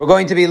We're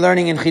going to be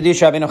learning in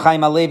Chidush Rabbeinu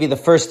Chaim Alevi the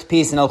first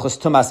piece in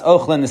Tumas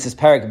Ochlin. This is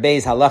Perek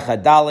Beis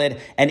Halacha Daled,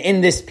 and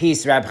in this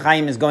piece, Rab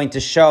Chaim is going to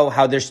show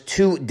how there's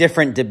two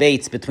different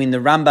debates between the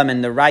Rambam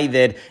and the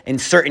Ravid in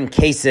certain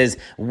cases,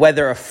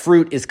 whether a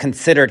fruit is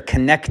considered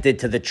connected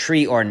to the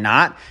tree or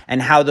not,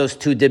 and how those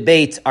two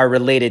debates are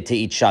related to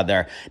each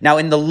other. Now,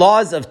 in the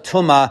laws of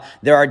Tumah,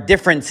 there are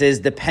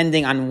differences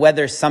depending on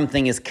whether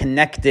something is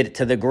connected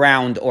to the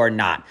ground or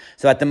not.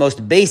 So at the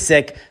most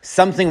basic,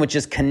 something which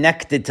is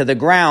connected to the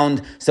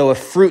ground, so a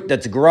fruit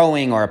that's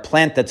growing or a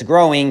plant that's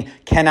growing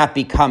cannot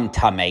become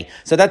tamei.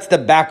 So that's the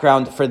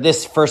background for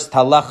this first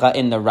halacha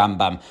in the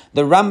Rambam.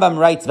 The Rambam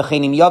writes,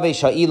 "V'chenim yavesh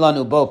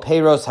ha'ilan ubo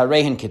peiros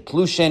harehin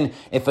kitlushin."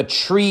 If a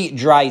tree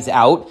dries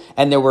out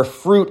and there were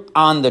fruit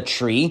on the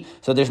tree,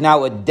 so there's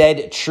now a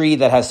dead tree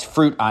that has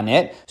fruit on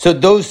it, so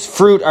those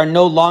fruit are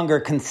no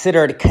longer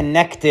considered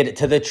connected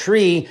to the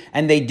tree,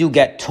 and they do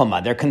get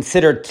tumah. They're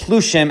considered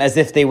tlushim as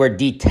if they were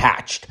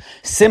detached.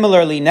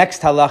 Similarly,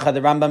 next halacha,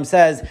 the Rambam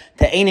says,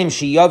 "Te'enim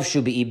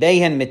sheyavshu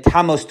be'ibehen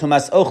mitamos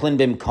tumas ochlin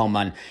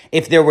bimkoman."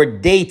 If there were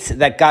dates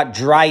that got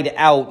dried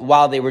out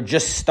while they were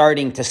just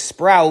starting to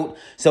sprout,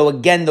 so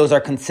again, those are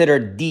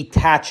considered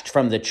detached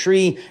from the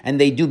tree, and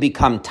they do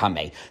become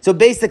tamei. So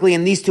basically,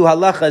 in these two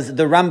halachas,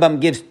 the Rambam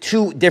gives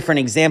two different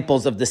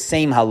examples of the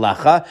same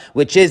halacha,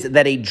 which is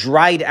that a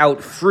dried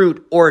out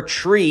fruit or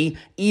tree,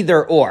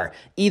 either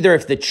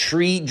if the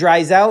tree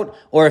dries out,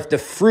 or if the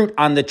fruit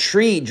on the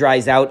tree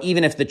dries out,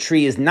 even if the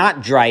tree is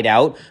not dried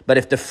out, but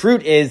if the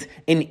fruit is,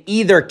 in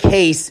either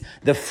case,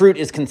 the fruit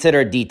is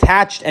considered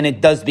detached and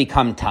it does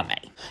become tamei.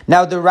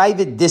 Now, the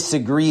Ravid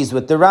disagrees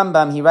with the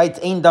Rambam. He writes,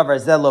 "Ein davar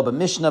zeh lo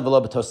b'Mishnah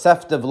v'lo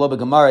b'Tosefta v'lo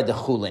b'Gemara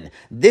d'Chulin."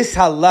 This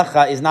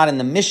halacha is not in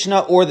the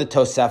Mishnah or the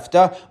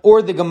Tosefta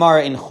or the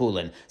Gemara in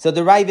Chulin. So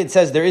the Ravid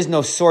says there is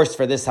no source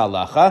for this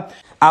halacha.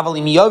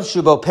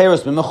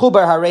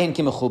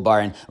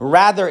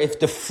 Rather, if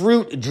the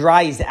fruit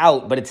dries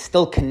out, but it's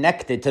still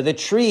connected to the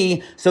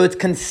tree, so it's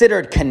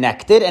considered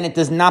connected and it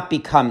does not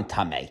become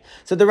tamei.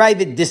 So the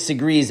Ravid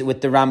disagrees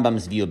with the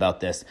Rambam's view about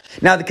this.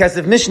 Now, the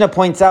Kesef Mishnah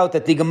points out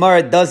that the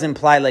Gemara does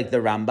imply like the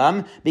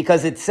Rambam,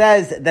 because it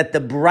says that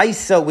the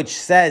Brisa, which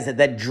says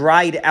that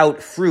dried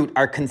out fruit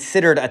are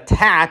considered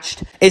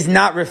attached, is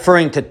not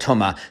referring to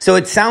tumah. So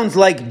it sounds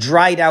like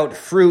dried out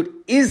fruit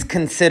is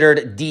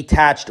considered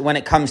detached when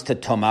it comes to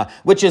tumah,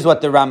 which is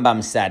what the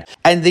Rambam said.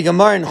 And the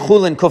Gemara in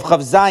Chulin Kuf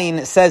Chav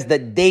Zayin says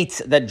that dates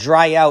that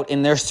dry out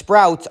in their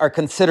sprouts are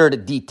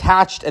considered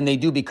detached and they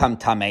do become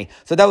tamei.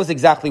 So that was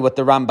exactly what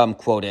the Rambam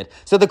quoted.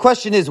 So the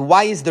question is,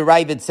 why is the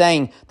Ravid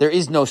saying there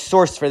is no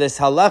source for this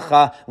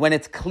halacha when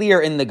it's clear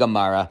in the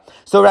Gemara?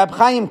 So Rab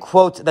Chaim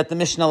quotes that the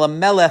Mishnah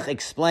Lamelech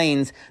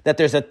explains that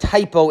there's a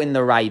typo in the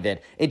Ravid.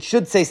 It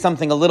should say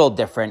something a little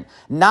different.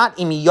 Not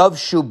im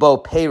yavshu bo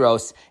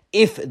peiros,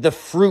 if the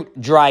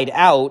fruit dried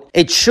out.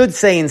 It should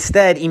say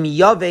instead, im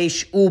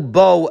yavesh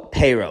ubo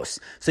peiros.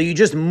 So you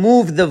just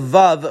move the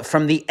vav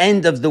from the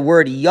end of the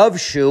word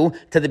yavshu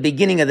to the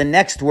beginning of the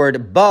next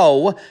word,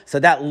 bo. So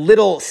that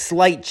little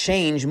slight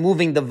change,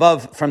 moving the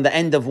vav from the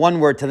end of one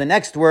word to the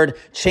next word,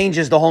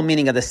 changes the whole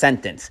meaning of the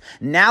sentence.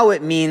 Now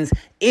it means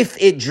if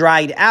it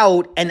dried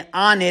out and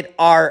on it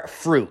are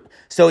fruit.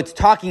 So it's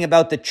talking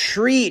about the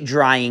tree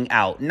drying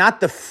out, not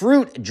the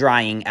fruit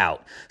drying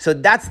out. So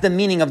that's the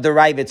meaning of the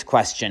Ravid's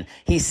question.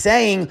 He's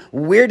saying,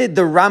 where did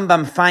the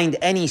Rambam find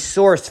any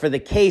source for the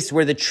case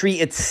where the tree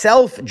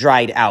itself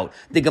dried out?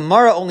 The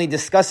Gemara only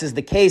discusses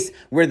the case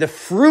where the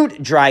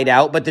fruit dried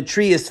out, but the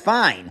tree is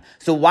fine.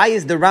 So why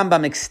is the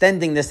Rambam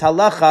extending this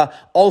halacha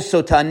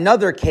also to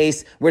another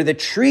case where the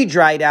tree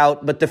dried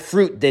out, but the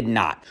fruit did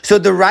not? So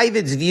the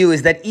Ravid's view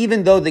is that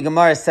even though the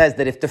Gemara says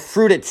that if the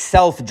fruit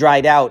itself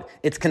dried out,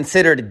 it's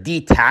considered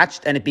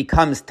detached and it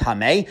becomes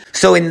tamei.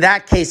 So in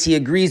that case, he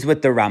agrees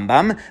with the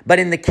Rambam. But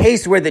in the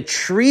case where the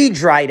tree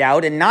dried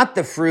out and not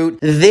the fruit,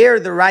 there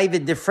the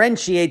Ravid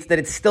differentiates that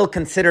it's still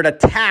considered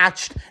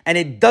attached and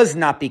it does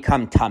not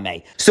become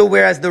tamei. So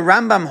whereas the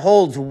Rambam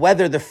holds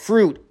whether the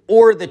fruit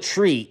or the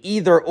tree,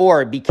 either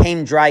or,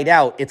 became dried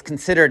out, it's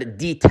considered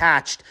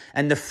detached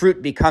and the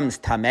fruit becomes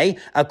tamei.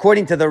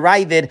 According to the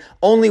Ravid,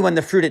 only when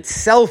the fruit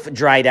itself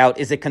dried out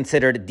is it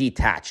considered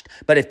detached.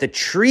 But if the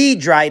tree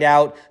dried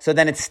out, so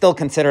then it's still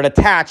considered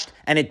attached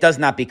and it does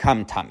not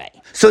become tamei.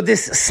 So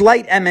this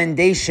slight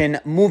emendation,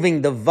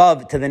 moving the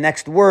vav to the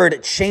next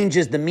word,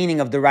 changes the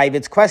meaning of the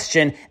Ravid's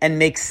question and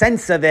makes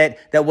sense of it,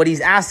 that what he's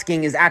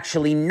asking is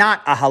actually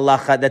not a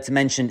halacha that's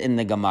mentioned in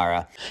the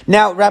Gemara.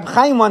 Now, Rab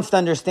Chaim wants to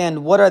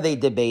understand, what are they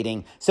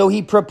debating? So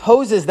he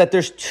proposes that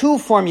there's two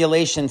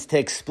formulations to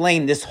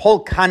explain this whole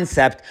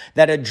concept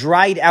that a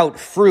dried out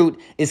fruit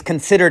is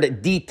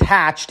considered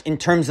detached in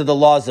terms of the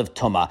laws of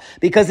Tumah.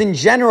 Because in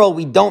general,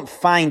 we don't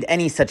find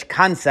any such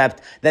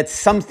concept that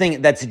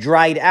something that's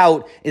dried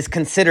out is considered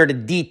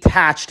considered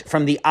detached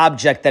from the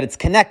object that it's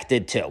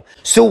connected to.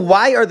 So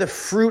why are the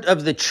fruit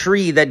of the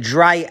tree that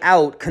dry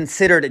out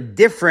considered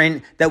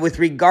different, that with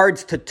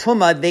regards to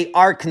Tumah, they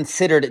are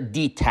considered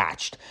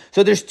detached?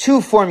 So there's two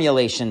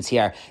formulations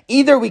here.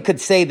 Either we could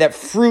say that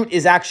fruit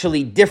is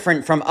actually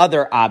different from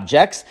other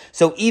objects.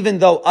 So even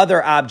though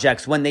other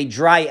objects, when they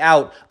dry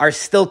out, are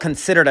still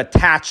considered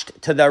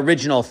attached to the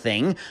original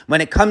thing,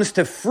 when it comes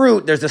to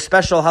fruit, there's a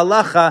special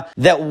halacha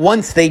that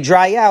once they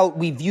dry out,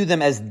 we view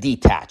them as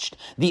detached.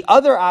 The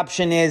other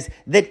option is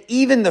that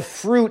even the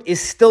fruit is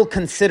still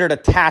considered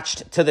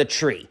attached to the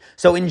tree.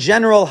 So in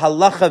general,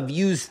 halacha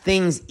views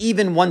things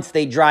even once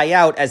they dry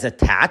out as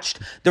attached.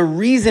 The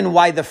reason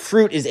why the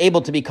fruit is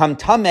able to become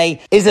tameh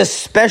is a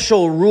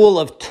special rule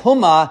of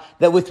tumah,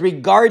 that with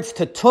regards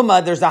to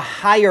tumah, there's a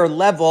higher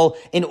level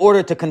in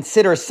order to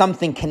consider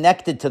something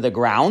connected to the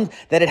ground,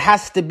 that it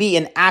has to be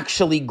an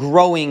actually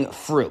growing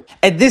fruit.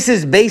 And this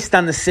is based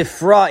on the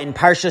Sifra in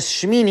Parshas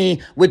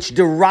Shmini, which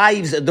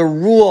derives the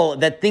rule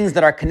that things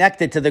that are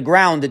connected to the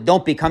ground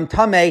don't become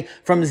tameh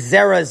from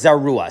zera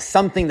zarua,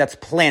 something that's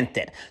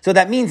planted. So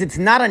that means it's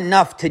not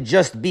enough to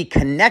just be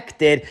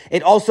connected,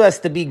 it also has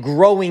to be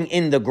growing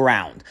in the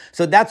ground.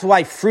 So that's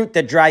why fruit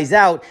that dries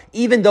out,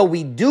 even though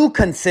we do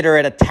consider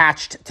it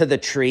attached to the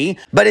tree,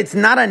 but it's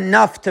not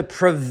enough to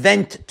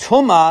prevent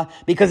tumah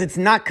because it's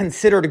not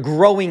considered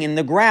growing in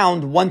the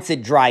ground once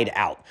it dried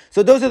out.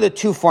 So those are the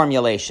two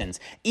formulations.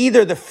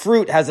 Either the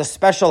fruit has a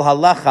special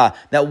halacha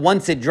that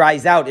once it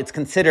dries out, it's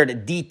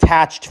considered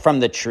detached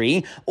from the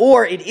tree,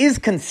 or it is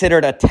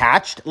considered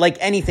attached like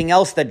anything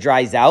else that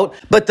dries out,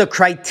 but the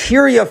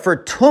criteria for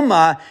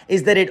tumah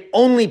is that it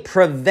only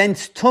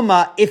prevents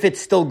tumah if it's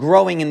still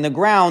growing in the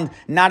ground,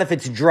 not if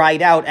it's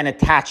dried out and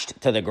attached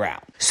to the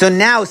ground. So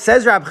now,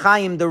 says Rab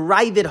Chaim, the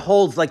Ravid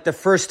holds like the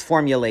first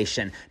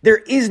formulation. There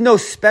is no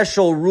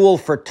special rule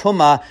for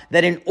tumah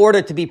that in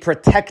order to be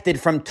protected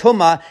from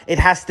tumah, it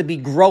has to be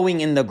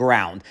growing in the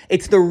ground.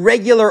 It's the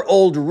regular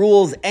old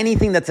rules.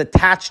 Anything that's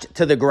attached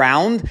to the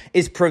ground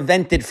is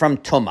prevented from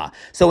tumah.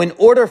 So in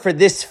order for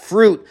this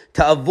fruit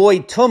to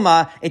avoid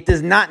tumah, it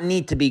does not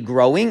need to be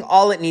growing.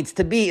 All it needs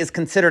to be is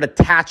considered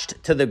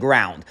attached to the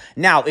ground.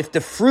 Now, if the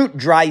fruit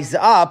dries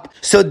up,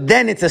 so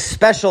then it's a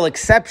special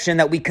exception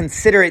that we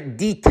consider it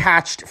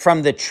detached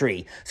from the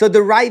tree. So the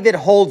Ravid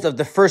holds of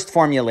the first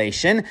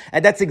formulation,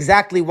 and that's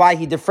exactly why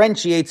he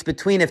differentiates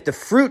between if the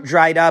fruit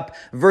dried up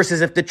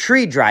versus if the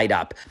tree dried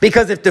up.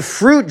 Because if the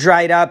fruit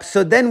dried up,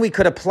 so then we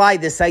could apply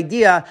this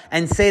idea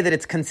and say that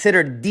it's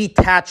considered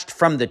detached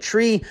from the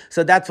tree,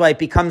 so that's why it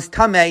becomes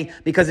tameh,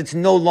 because it's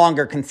no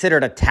longer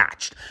considered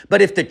attached.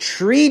 But if the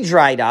tree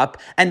dried up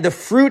and the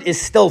fruit is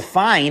still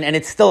fine and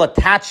it's still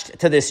attached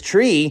to this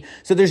tree,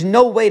 so there's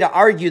no way to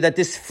argue that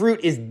this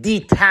fruit is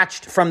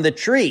detached from the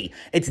tree.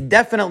 It's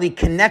definitely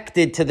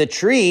connected to the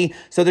tree,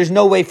 so there's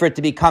no way for it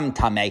to become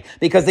tameh.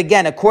 Because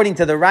again, according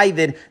to the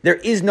Ravid, there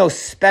is no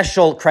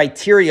special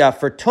criteria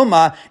for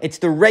tumah. It's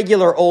the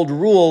regular old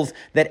rules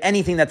that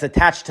anything that's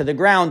attached to the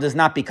ground does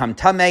not become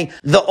tameh.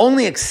 The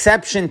only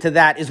exception to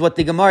that is what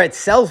the Gemara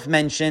itself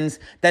mentions,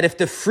 that if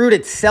the fruit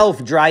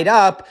itself dried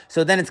up,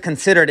 so then it's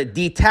considered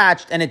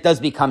detached and it does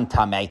become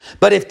tameh.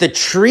 But if the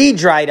tree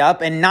dried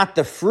up and not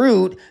the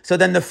fruit, so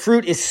then the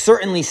fruit is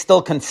certainly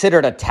still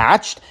considered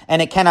attached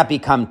and it cannot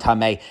become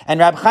tameh. And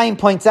Rab Chaim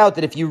points out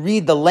that if you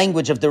read the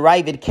language of the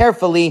Ravid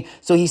carefully,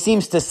 so he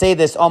seems to say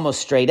this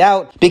almost straight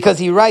out, because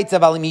he writes,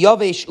 if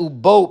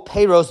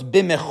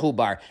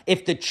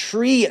the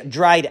tree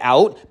dried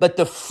out, but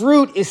the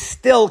fruit is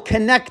still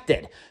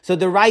connected. So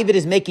the Ravid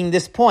is making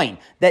this point,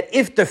 that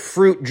if the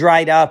fruit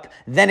dried up,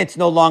 then it's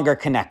no longer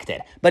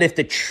connected. But if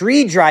the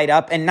tree dried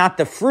up and not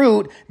the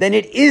fruit, then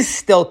it is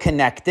still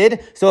connected,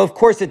 so of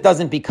course it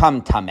doesn't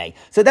become tameh.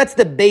 So that's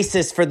the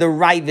basis for the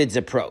Ravid's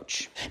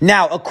approach.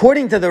 Now,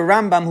 according to the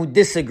Rambam, who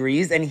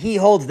disagrees, and he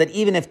holds that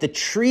even if the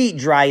tree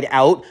dried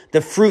out,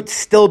 the fruit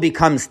still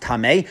becomes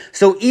tameh.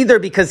 So either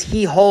because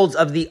he holds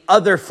of the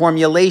other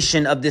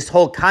formulation of this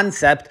whole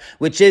concept,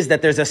 which is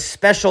that there's a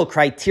special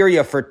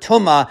criteria for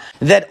tumah,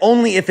 that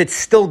only if it's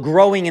still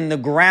growing in the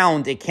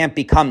ground, it can't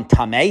become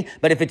tameh.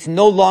 But if it's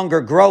no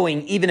longer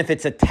growing, even if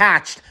it's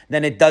attached,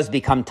 then it does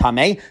become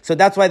tameh. So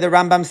that's why the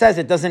Rambam says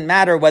it doesn't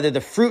matter whether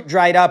the fruit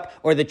dried up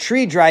or the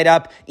tree dried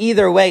up.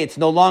 Either way, it's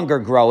no longer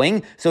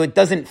growing. So it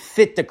doesn't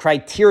fit the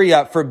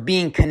criteria for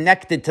being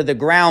connected to the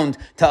ground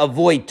to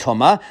avoid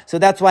tumah. So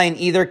that's why in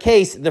either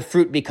case, the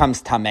fruit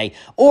becomes tameh.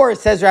 Or,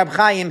 says Rab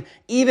Chaim,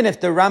 even if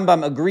the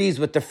Rambam agrees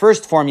with the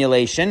first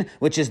formulation,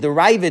 which is the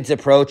Ravid's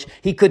approach,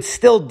 he could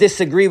still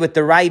disagree with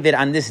the Ravid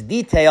on this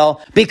detail,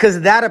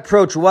 because that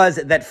approach was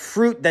that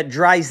fruit that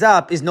dries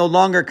up is no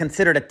longer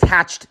considered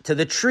attached to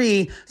the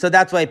tree, so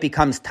that's why it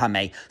becomes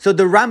tameh. So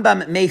the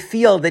Rambam may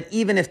feel that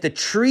even if the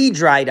tree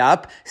dried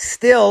up,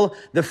 still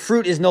the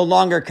fruit is no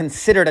longer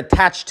considered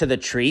attached to the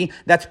tree.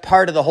 That's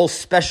part of the whole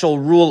special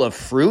rule of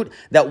fruit,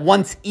 that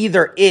once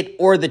either it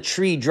or the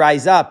tree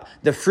dries up,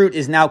 the fruit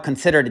is now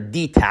considered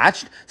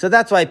detached, so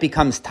that's why it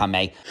becomes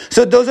tameh.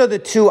 So those are the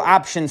two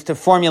options to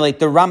formulate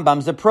the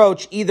Rambam's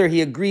approach. Either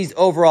he agrees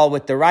overall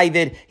with the Ravid,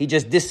 Ravid, he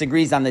just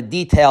disagrees on the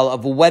detail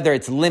of whether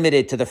it's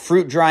limited to the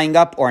fruit drying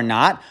up or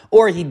not,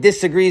 or he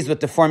disagrees with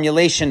the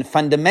formulation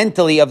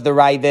fundamentally of the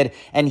Ravid,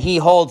 and he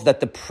holds that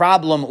the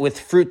problem with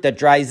fruit that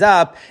dries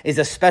up is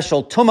a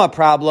special Tumat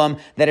problem,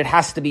 that it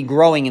has to be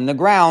growing in the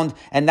ground,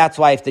 and that's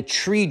why if the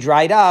tree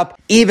dried up,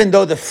 even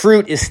though the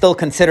fruit is still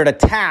considered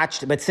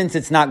attached, but since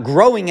it's not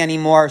growing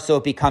anymore, so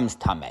it becomes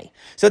Tameh.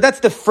 So that's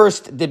the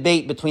first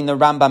debate between the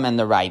Rambam and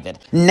the Ravid.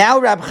 Now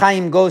Rab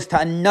Chaim goes to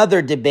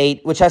another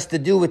debate which has to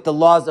do with the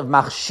laws of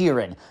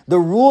Machshirin. The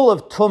rule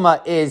of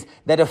Tumah is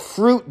that a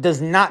fruit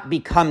does not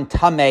become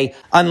Tameh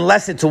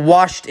unless it's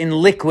washed in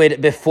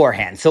liquid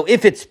beforehand. So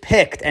if it's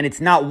picked and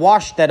it's not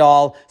washed at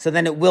all, so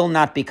then it will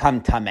not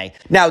become Tameh.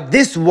 Now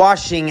this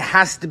washing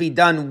has to be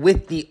done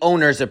with the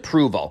owner's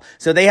approval.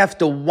 So they have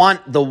to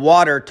want the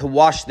water to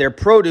wash their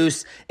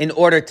produce in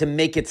order to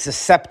make it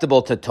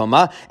susceptible to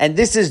Tumah. And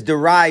this is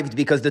derived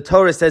because the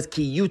Torah says,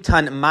 Ki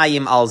yutan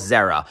mayim al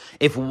zera,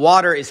 if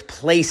water is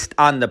placed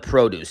on the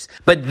produce.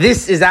 But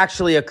this is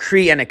actually a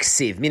kri and a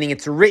ksiv, meaning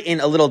it's written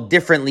a little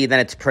differently than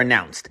it's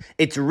pronounced.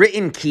 It's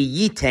written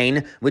ki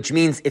yitain, which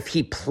means if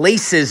he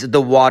places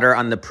the water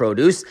on the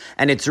produce,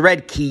 and it's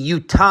read ki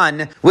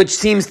yutan, which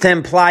seems to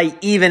imply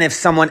even if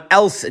someone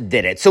else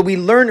did it. So we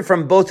learn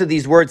from both of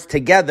these words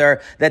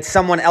together that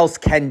someone else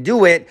can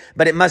do it,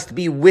 but it must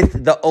be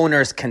with the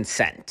owner's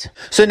consent.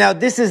 So now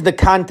this is the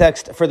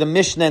context for the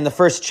Mishnah in the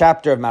first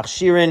chapter of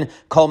Machshirin,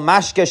 Kol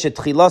mashke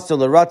shetchilaso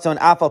l'ratzon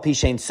afal pi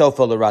shein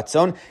sofo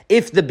l'ratzon,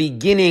 if the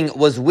beginning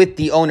was with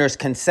the owner's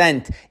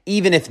consent,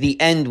 even if the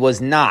end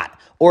was not.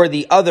 Or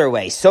the other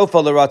way, Sofa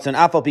l'ratzon,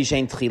 afal pi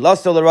shein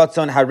tchilaso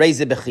l'ratzon,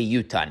 hareze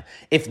b'chiyutan.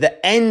 If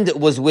the end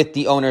was with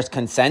the owner's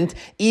consent,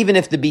 even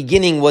if the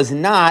beginning was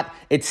not,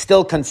 it's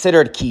still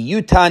considered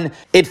kiyutan.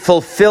 It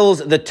fulfills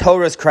the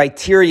Torah's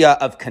criteria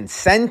of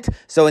consent.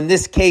 So in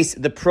this case,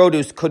 the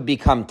produce could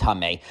become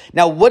tameh.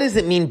 Now, what does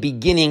it mean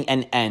beginning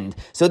and end?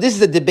 So this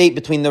is a debate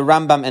between the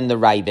Rambam and the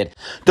Ravid.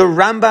 The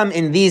Rambam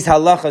in these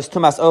halachas,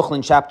 Tumas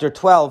Ochlin, chapter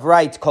 12,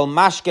 writes, Kol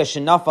mashke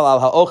shenafal al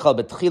ha'ochel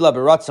b'tchila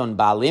b'ratzon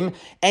balim,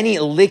 any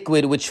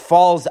liquid which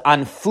falls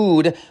on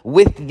food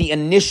with the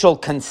initial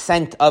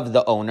consent of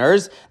the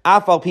owners,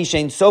 afal pi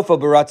shein sofo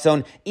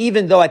b'ratzon,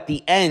 even though at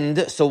the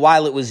end, so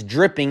while it was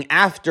dripping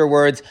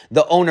afterwards,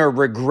 the owner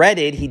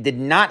regretted he did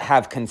not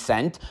have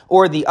consent,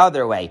 or the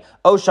other way,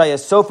 oshaya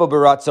sofo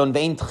b'ratzon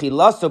ve'in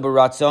tchilaso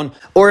b'ratzon,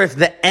 or if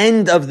the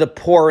end of the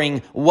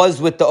pouring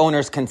was with the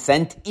owner's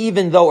consent,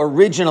 even though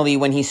originally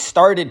when he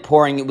started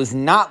pouring it was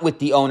not with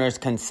the owner's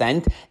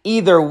consent,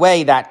 either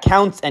way that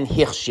counts and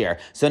hichshir.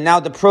 So now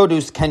the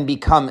produce can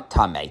become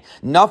tameh.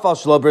 Nafal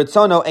shlo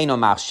b'ritzono eino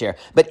machshir.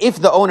 But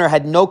if the owner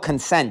had no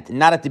consent,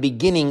 not at the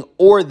beginning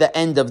or the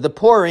end of the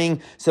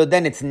pouring, so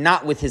then it's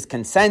not with his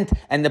consent,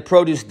 and the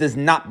produce does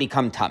not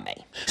become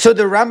tameh. So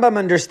the Rambam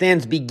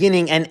understands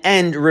beginning and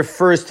end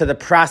refers to the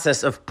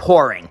process of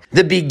pouring.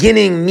 The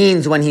beginning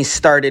means when he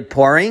started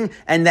pouring,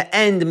 and the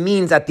end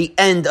means at the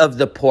end of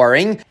the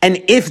pouring.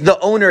 And if the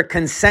owner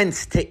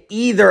consents to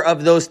either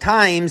of those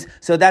times,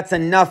 so that's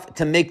enough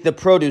to make the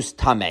produce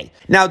tameh.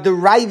 Now the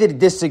Ravid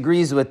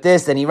disagrees with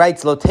this, and he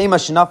writes, Lo tema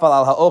shenafal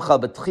al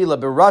ha'ochel b'tchila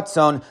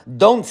b'ratzon,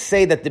 don't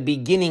say that the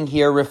beginning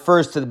here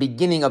refers to the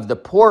beginning of the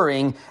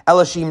pouring,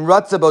 elashim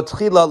ratza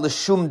b'tchila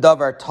l'shum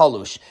davar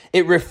talush.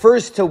 It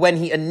refers to when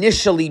he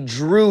initially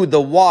drew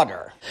the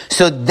water.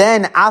 So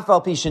then,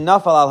 afal pi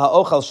shenafal al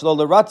ha'ochel shlo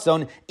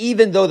l'ratzon,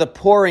 even though the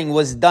pouring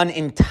was done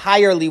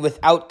entirely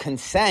without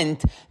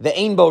consent,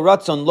 ve'ein bo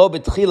ratzon lo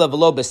b'tchila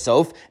v'lo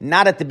b'sof,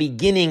 not at the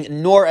beginning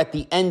nor at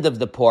the end of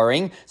the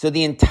pouring, so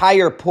the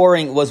entire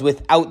pouring was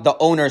without the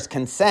owner's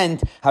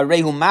consent,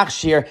 harehu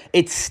machshir,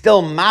 it's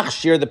still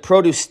machshir, the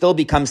produce still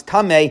becomes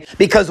tameh,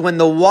 because when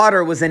the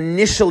water was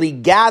initially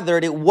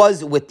gathered, it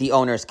was with the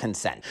owner's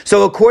consent.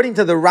 So according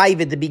to the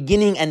Ravid, the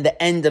beginning and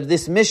the end of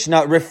this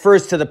Mishnah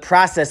refers to the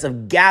process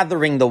of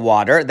gathering the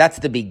water, that's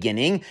the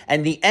beginning,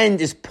 and the end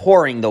is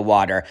pouring the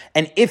water.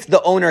 And if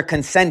the owner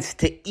consents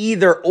to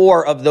either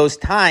or of those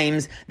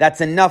times,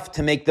 that's enough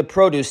to make the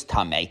produce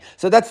tameh.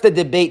 So that's the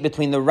debate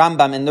between the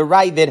Rambam and the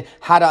Ravid,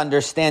 how to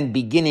understand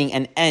beginning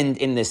and end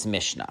in this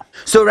Mishnah.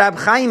 So Rab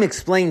Chaim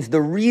explains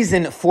the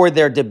reason for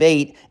their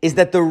debate is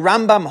that the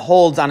Rambam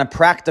holds on a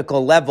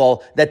practical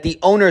level that the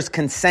owner's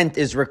consent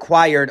is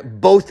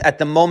required both at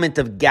the moment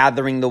of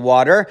gathering the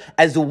water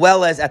as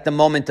well as at the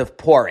moment of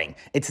pouring.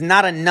 It's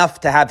not enough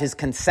to have his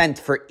consent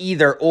for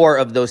either or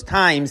of those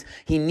times.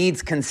 He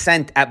needs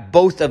consent at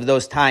both of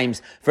those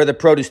times for the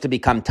produce to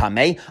become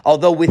tameh,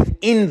 although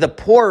within the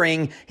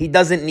pouring, he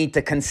doesn't need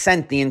to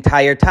consent the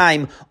entire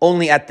time,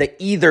 only at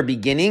the either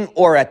beginning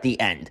or at the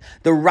end.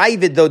 The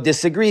Ravid, though,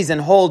 disagrees and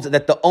holds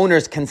that the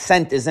owner's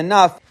consent is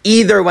enough,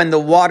 either when the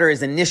water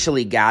is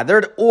initially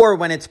gathered or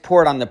when it's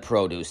poured on the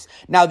produce.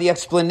 Now, the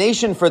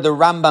explanation for the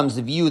Rambam's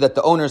view that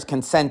the owner's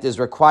consent is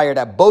required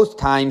at both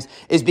times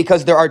is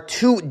because there are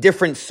two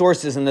different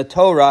sources in the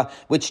Torah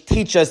which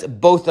teach us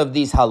both of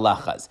these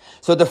halachas.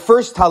 So the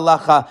first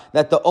halacha,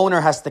 that the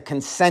owner has to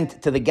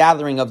consent to the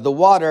gathering of the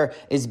water,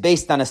 is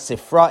based on a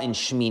sifra in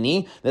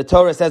Shmini. The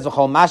Torah says,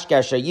 "V'chol mashke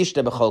asher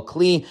yishta b'chol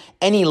kli,"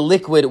 any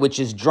liquid which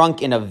is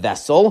drunk in a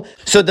vessel.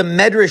 So the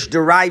Medrash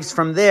derives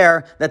from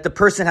there that the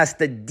person has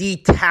to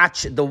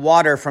detach the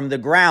water from the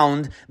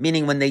ground,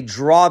 meaning when they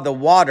draw the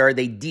water,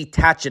 they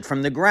detach it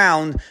from the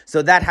ground.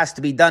 So that has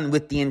to be done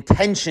with the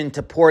intention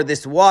to pour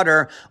this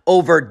water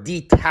over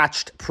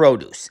detached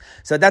produce.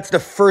 So that's the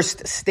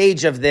first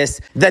stage of this,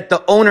 that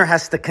the owner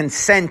has to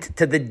consent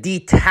to the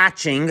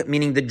detaching,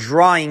 meaning the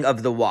drawing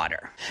of the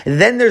water.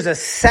 Then there's a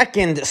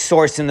second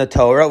source in the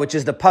Torah, which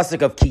is the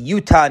pasuk of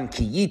Kiyuta and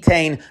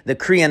Kiyitain, the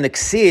Kri and the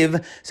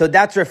Ksiv. So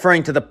that's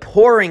referring to the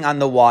pouring on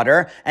the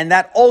water, and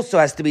that also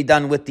has to be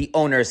done with the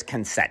owner's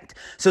consent.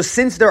 So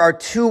since there are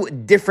two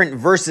different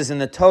verses in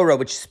the Torah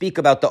which speak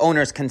about the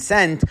owner's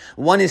consent,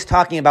 one is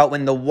talking about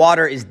when the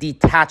water is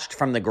detached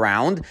from the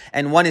ground,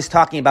 and one is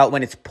talking about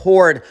when it's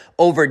poured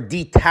over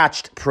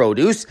detached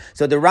produce.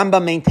 So the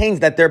Rambam maintains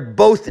that they're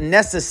both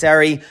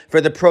necessary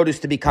for the produce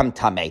to become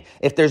tameh.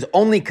 If there's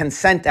only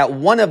consent at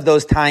one of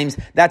those times,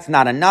 that's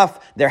not enough.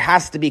 There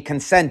has to be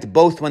consent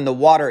both when the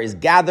water is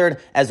gathered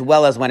as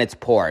well as when it's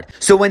poured.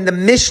 So when the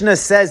Mishnah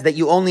says that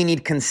you only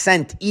need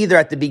consent either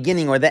at the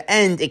beginning or the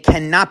end, it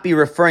cannot be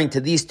referring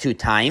to these two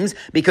times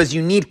because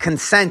you need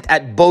consent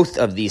at both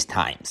of these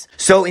times.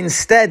 So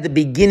instead, the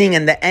beginning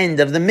and the end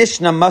of the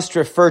Mishnah must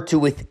refer to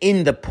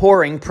within the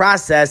pouring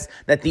process,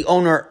 that the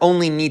owner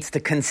only needs to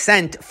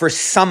consent for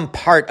some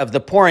part of the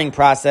pouring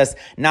process,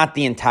 not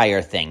the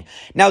entire thing.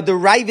 Now, the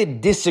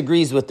Ravid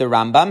disagrees with the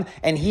Rambam,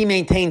 and he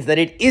maintains that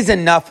it is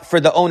enough for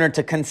the owner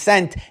to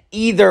consent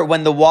either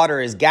when the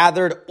water is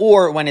gathered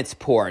or when it's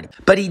poured.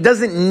 But he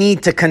doesn't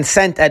need to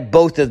consent at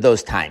both of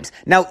those times.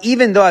 Now,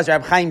 even though, as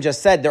Rab Chaim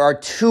just said, there are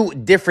two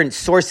different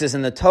sources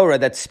in the Torah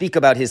that speak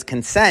about his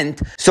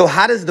consent, so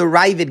how does the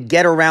Ravid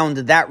get around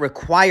that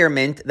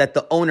requirement that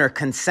the owner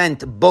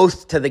consent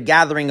both to the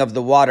gathering of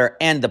the water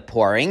and the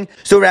pouring?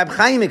 So Rab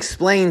Chaim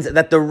explains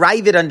that the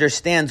Ravid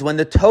understands when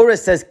the Torah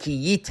says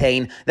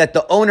kiyitain, that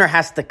the owner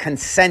has to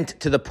consent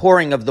to the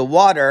pouring of the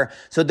water.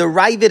 So the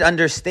Ravid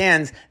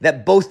understands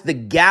that both the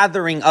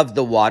gathering of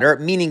the water,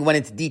 meaning when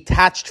it's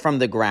detached from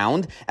the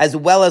ground, as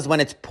well as when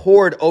it's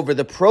poured over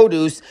the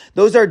produce,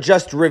 those are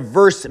just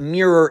reverse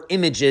mirror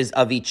images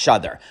of each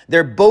other.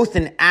 They're both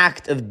an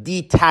act of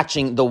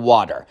detaching the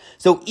water.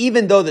 So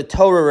even though the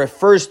Torah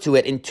refers to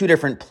it in two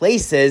different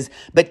places,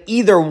 but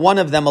either one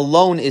of them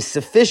alone is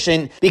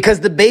sufficient, because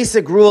the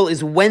basic rule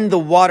is when the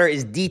water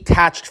is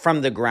detached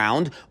from the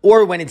ground,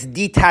 or when it's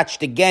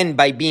detached again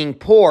by being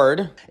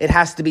poured, it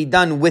has to be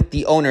done with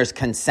the owner's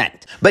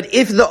consent. But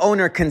if the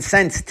owner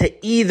consents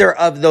to either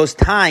of those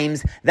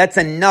times, that's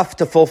enough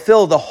to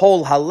fulfill the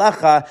whole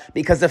halacha,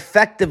 because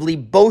effectively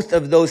both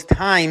of those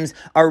times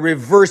are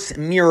reverse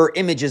mirror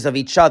images of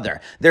each other.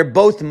 They're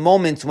both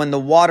moments when the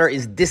water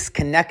is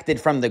disconnected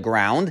from the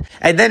ground,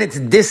 and then it's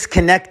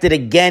disconnected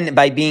again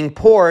by being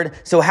poured,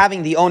 so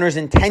having the owner's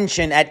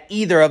intention at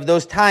either of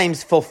those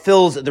times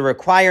fulfills the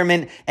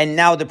requirement, and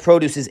now the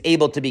produce is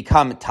able to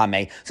become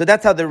tameh. So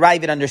that's how the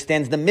Ravid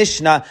understands the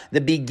Mishnah.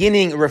 The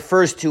beginning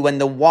refers to when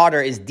the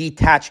water is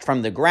detached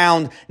from the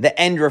ground, the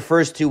end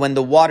refers to when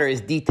the water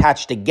is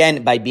detached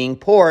again by being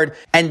poured,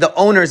 and the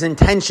owner's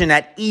intention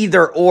at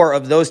either or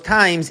of those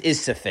times is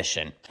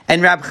sufficient.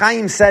 And Rab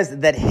Chaim says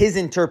that his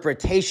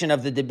interpretation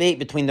of the debate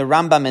between the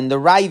Rambam and the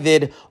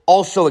Ravid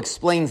also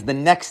explains the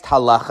next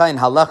halacha in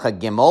halacha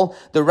Gimel.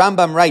 The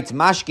Rambam writes,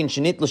 Mashkin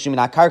shenitlushu min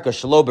hakarka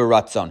shelo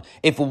beratzon.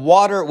 If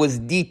water was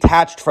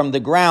detached from the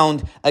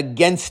ground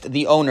against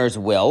the owner's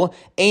will,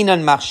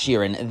 einan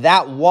machshirin,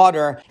 that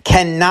water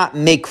cannot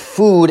make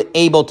food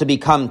able to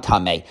become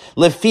tameh.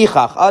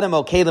 Lefichach adam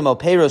o kelim o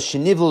peros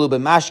shenivlu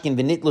b'mashkin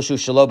v'nitlushu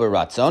shelo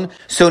beratzon.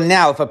 So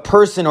now, if a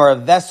person or a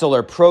vessel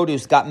or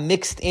produce got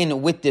mixed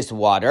in with this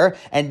water,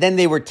 and then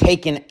they were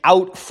taken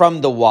out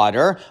from the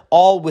water,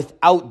 all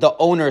without the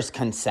owner's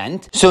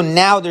consent. So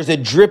now there's a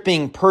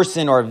dripping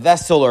person or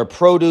vessel or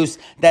produce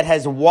that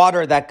has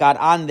water that got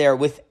on there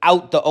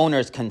without the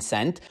owner's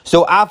consent.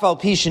 So afal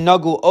pi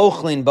shenagu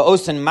ochlin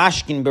ba'osan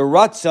mashkin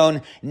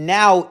beratzon,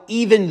 now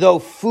even though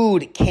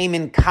food came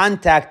in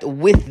contact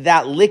with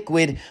that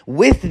liquid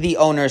with the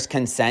owner's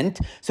consent,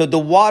 so the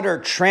water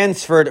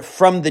transferred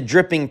from the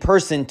dripping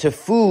person to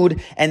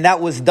food, and that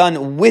was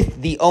done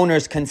with the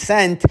owner's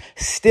consent, consent,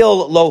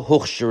 still lo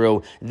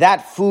huchsharu.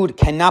 That food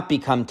cannot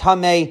become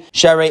tamei.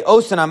 Sharei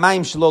osan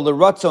amayim shelo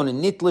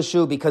l'ratzon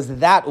nitlashu, because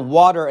that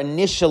water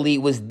initially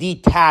was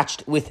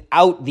detached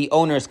without the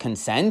owner's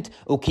consent.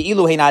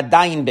 Uki'ilu hein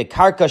adayin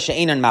bekarka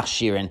she'enan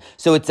machshirin.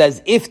 So it's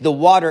as if the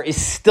water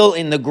is still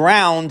in the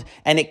ground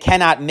and it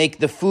cannot make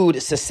the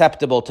food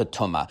susceptible to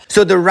tuma.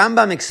 So the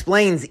Rambam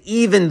explains,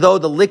 even though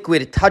the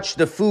liquid touched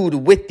the food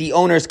with the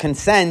owner's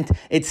consent,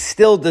 it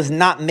still does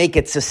not make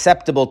it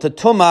susceptible to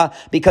tuma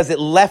because it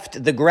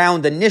left the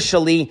ground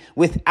initially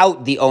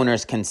without the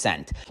owner's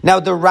consent. Now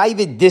the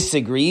Ravid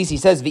disagrees. He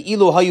says,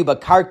 V'ilu hayu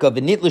bakarka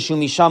v'nitlishu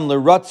misham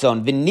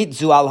l'ratzon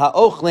v'nitzu al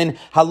ha'ochlin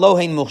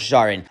halohen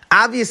muchsharin.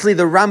 Obviously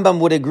the Rambam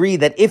would agree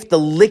that if the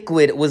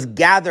liquid was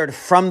gathered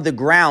from the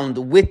ground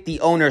with the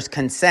owner's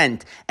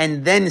consent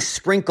and then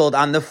sprinkled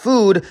on the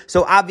food,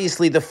 so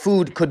obviously the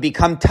food could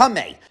become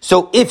tamei.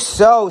 So if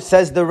so,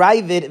 says the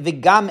Ravid,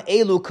 v'gam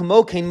elu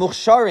k'mokein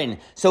muchsharin.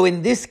 So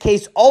in this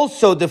case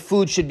also the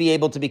food should be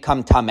able to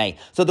become tamei.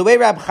 So the way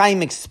Rab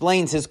Chaim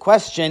explains his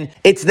question,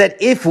 it's that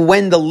if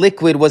when the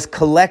liquid was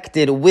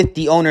collected with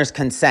the owner's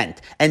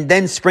consent and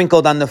then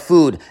sprinkled on the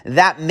food,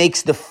 that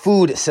makes the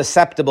food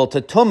susceptible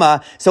to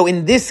tuma. So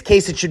in this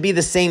case it should be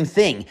the same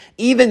thing.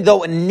 Even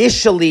though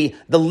initially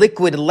the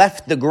liquid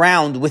left the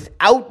ground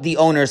without the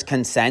owner's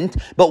consent,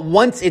 but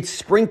once it's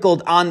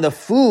sprinkled on the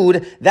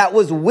food, that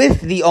was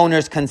with the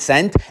owner's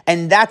consent,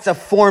 and that's a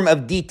form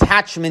of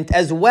detachment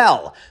as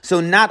well.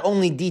 So not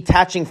only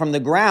detaching from the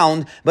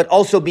ground, but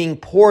also being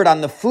poured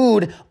on the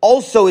food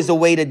also is a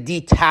way to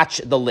detach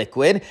the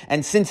liquid,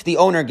 and since the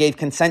owner gave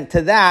consent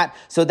to that,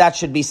 so that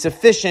should be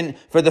sufficient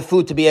for the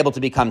food to be able to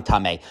become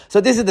tamei.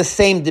 So this is the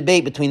same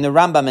debate between the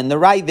Rambam and the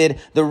Ravid.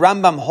 The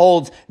Rambam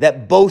holds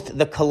that both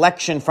the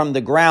collection from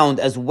the ground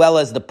as well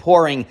as the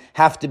pouring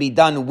have to be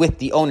done with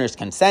the owner's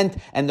consent,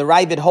 and the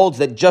Ravid holds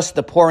that just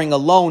the pouring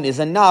alone is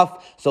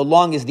enough, so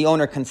long as the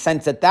owner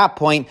consents at that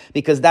point,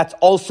 because that's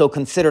also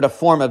considered a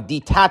form of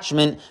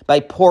detachment by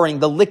pouring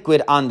the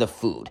liquid on the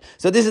food.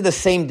 So this is the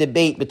same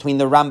debate between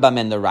the Rambam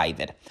and the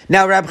Ravid.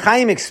 Now Rab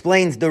Chaim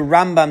explains the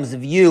Rambam's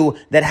view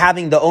that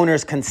having the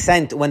owner's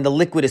consent when the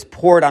liquid is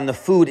poured on the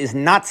food is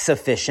not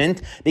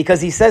sufficient,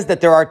 because he says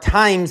that there are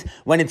times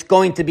when it's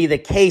going to be the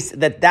case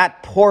that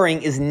that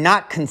pouring is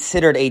not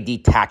considered a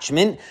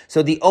detachment,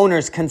 so the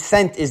owner's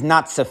consent is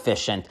not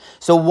sufficient.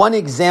 So one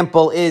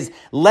example is,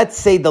 let's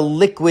say the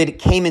liquid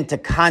came into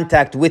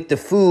contact with the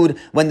food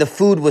when the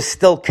food was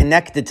still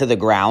connected to the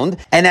ground,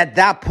 and at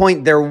that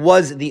point there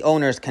was the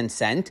owner's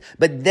consent,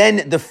 but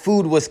then the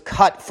food was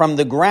cut from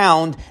the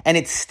ground and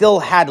it still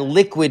had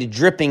liquid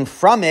dripping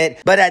from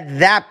it, but at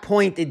that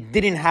point it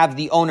didn't have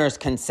the owner's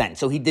consent,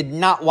 so he did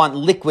not want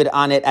liquid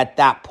on it at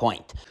that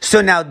point.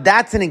 So now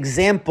that's an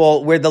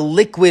example where the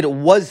liquid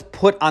was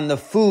put on the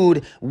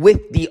food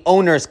with the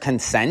owner's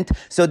consent,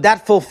 so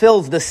that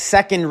fulfills the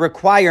second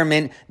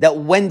requirement that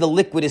when the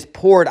liquid is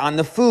poured on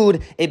the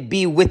food, it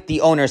be with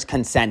the owner's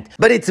consent.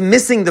 But it's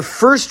missing the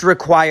first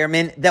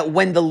requirement that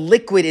when the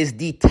liquid is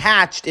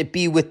detached, it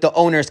be with the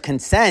owner's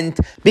consent,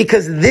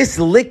 because this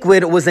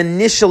liquid was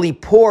initially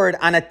poured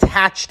on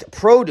attached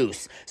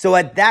produce. So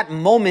at that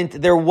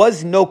moment, there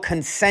was no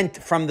consent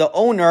from the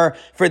owner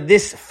for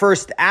this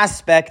first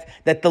aspect,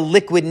 that the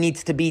liquid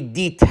needs to be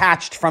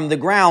detached from the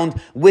ground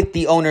with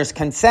the owner's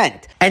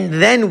consent.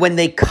 And then when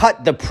they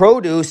cut the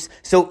produce,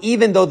 so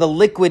even though the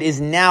liquid is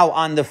now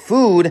on the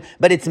food,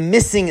 but it's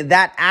missing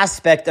that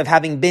aspect of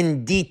having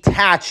been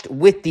detached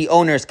with the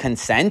owner's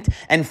consent.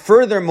 And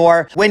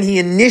furthermore, when he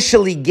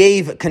initially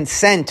gave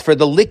consent for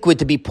the liquid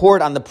to be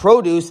poured on the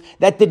produce,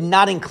 that did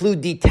not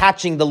include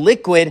detaching the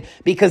liquid,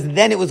 because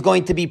then it was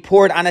going to be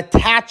poured on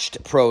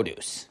attached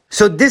produce.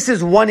 So this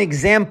is one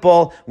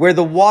example where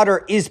the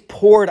water is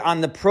poured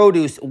on the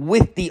produce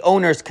with the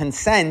owner's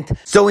consent.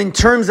 So in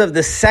terms of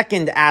the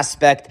second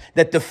aspect,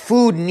 that the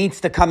food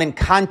needs to come in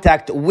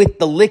contact with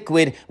the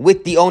liquid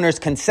with the owner's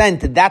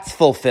consent, that's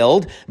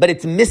fulfilled. But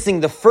it's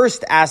missing the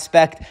first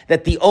aspect,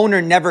 that the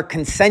owner never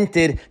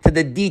consented to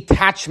the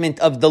detachment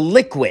of the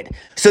liquid.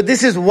 So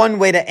this is one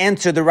way to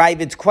answer the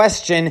Ravid's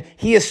question.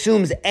 He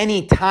assumes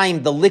any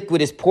time the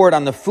liquid is poured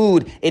on the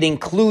food, it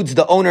includes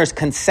the owner's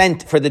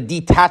consent for the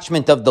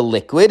detachment of the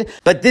liquid,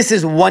 but this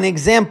is one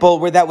example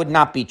where that would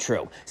not be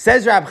true.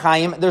 Says Rab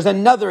Chaim, there's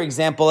another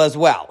example as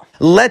well.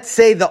 Let's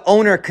say the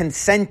owner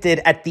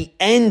consented at the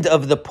end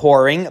of the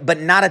pouring,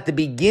 but not at the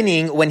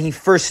beginning when he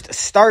first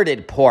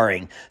started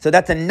pouring. So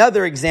that's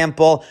another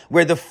example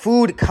where the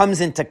food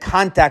comes into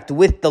contact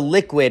with the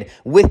liquid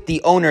with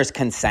the owner's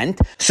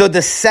consent. So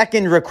the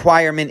second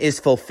requirement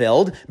is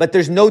fulfilled, but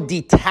there's no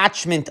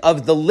detachment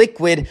of the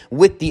liquid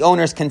with the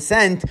owner's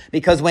consent,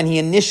 because when he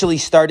initially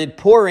started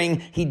pouring,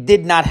 he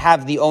did not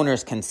have the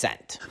owner's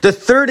consent. The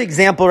third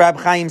example Rab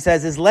Chaim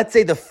says is, let's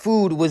say the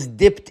food was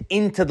dipped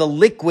into the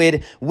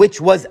liquid with which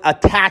was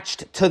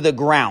attached to the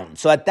ground.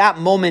 So at that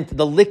moment,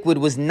 the liquid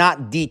was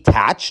not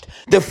detached.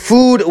 The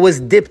food was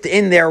dipped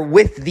in there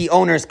with the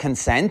owner's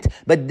consent,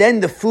 but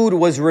then the food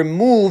was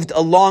removed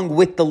along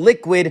with the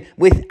liquid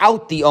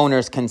without the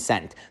owner's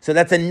consent. So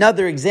that's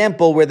another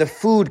example where the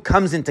food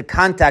comes into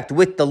contact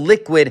with the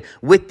liquid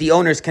with the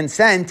owner's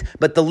consent,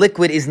 but the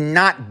liquid is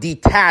not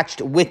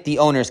detached with the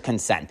owner's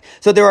consent.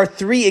 So there are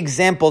three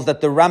examples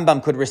that the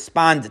Rambam could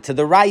respond to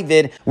the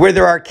Ravid, where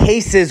there are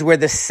cases where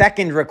the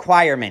second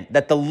requirement,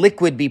 that the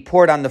liquid be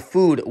poured on the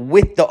food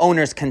with the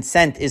owner's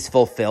consent, is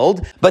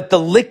fulfilled, but the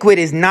liquid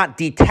is not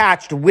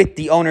detached with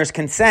the owner's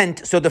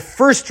consent, so the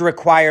first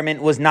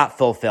requirement was not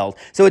fulfilled.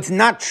 So it's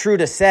not true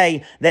to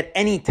say that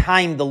any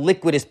time the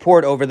liquid is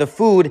poured over the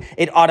food,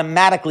 it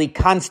automatically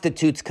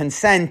constitutes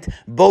consent,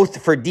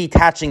 both for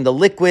detaching the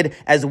liquid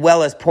as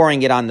well as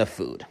pouring it on the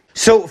food.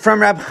 So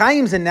from Rab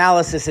Chaim's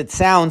analysis, it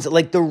sounds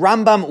like the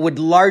Rambam would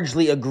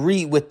largely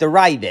agree with the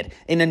Ravid.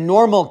 In a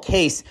normal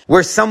case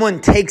where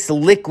someone takes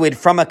liquid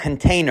from a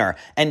container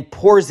and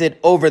pours it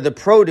over the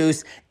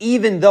produce,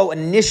 even though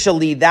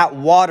initially that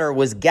water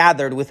was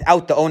gathered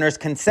without the owner's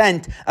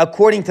consent,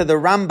 according to the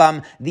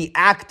Rambam, the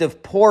act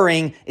of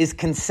pouring is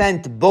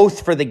consent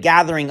both for the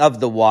gathering of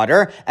the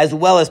water as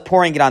well as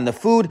pouring it on the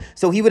food.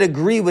 So he would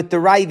agree with the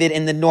Ravid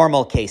in the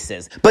normal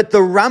cases. But the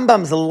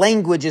Rambam's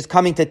language is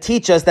coming to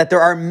teach us that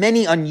there are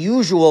many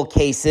unusual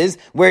cases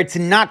where it's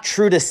not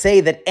true to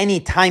say that any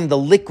time the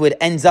liquid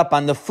ends up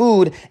on the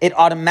food, it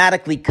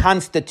automatically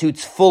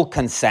constitutes full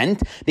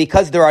consent,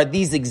 because there are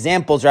these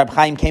examples Rab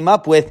Chaim came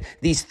up with,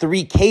 these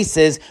three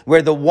cases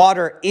where the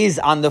water is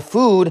on the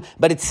food,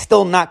 but it's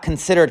still not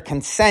considered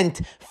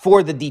consent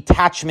for the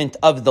detachment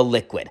of the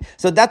liquid.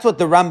 So that's what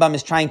the Rambam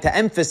is trying to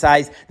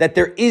emphasize, that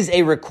there is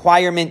a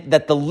requirement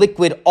that the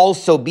liquid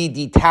also be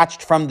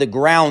detached from the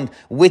ground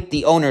with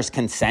the owner's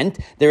consent.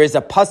 There is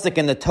a pasuk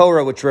in the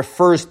Torah which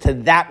refers to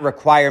that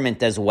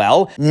requirement as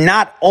well.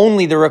 Not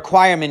only the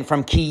requirement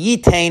from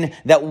ki yitain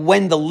that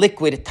when the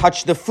liquid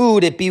touched the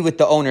food, it be with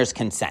the owner's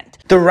consent.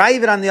 The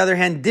Ravid, on the other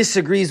hand,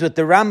 disagrees with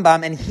the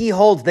Rambam, and he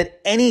holds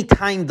that any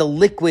time the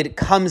liquid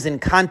comes in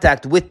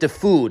contact with the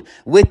food,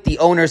 with the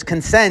owner's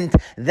consent,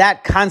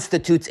 that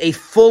constitutes a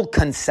full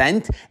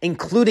consent,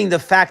 including the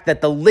fact that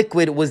the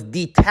liquid was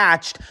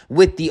detached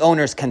with the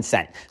owner's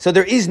consent. So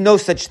there is no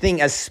such thing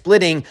as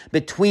splitting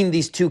between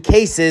these two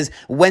cases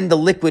when the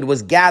liquid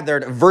was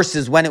gathered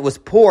versus when it was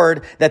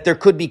poured, that there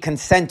could be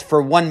consent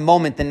for one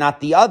moment and not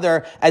the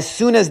other. As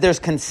soon as there's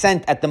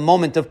consent at the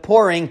moment of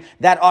pouring,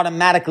 that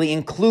automatically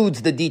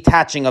includes the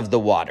detaching of the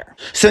water.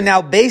 So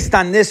now, based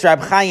on this,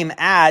 Rab Chaim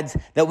adds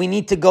that we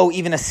need to go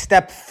even a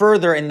step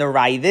further in the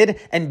Ravid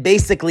and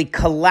basically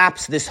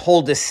collapse this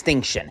whole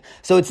distinction.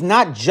 So it's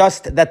not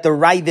just that the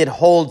Ravid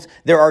holds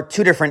there are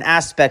two different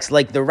aspects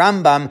like the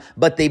Rambam,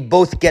 but they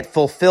both get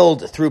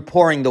fulfilled through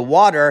pouring the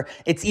water.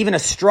 It's even a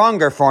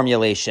stronger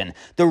formulation.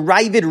 The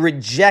Ravid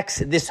rejects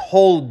this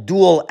whole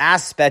dual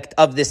aspect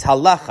of this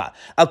halacha.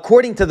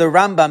 According to the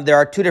Rambam, there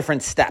are two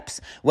different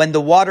steps: when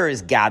the water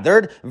is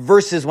gathered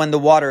versus when the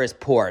water is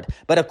poured.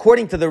 But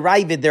according to the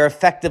Ravid, they're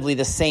effectively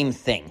the same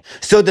thing.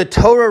 So the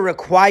Torah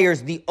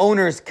requires the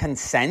owner's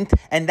consent,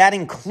 and that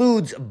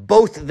includes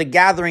both the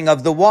gathering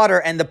of the water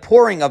and the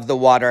pouring of the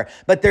water.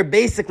 But they're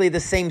basically the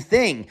same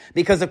thing,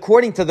 because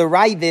according to the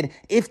Ravid,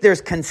 if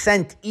there's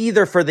consent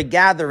either for the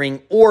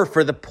gathering or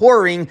for the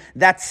pouring,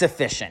 that's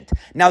sufficient.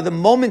 Now, the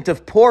moment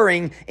of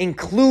pouring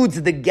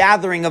includes the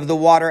gathering of the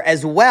water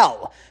as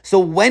well. So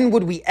when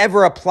would we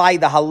ever apply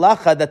the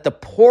halacha that the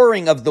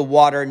pouring of the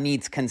water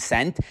needs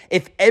consent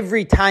if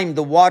every time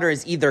the water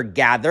is either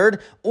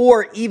gathered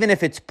or even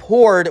if it's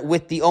poured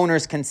with the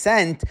owner's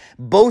consent,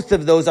 both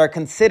of those are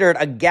considered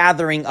a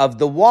gathering of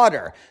the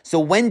water? So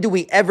when do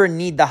we ever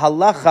need the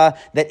halacha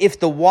that if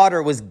the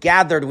water was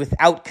gathered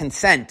without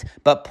consent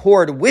but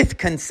poured with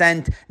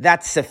consent,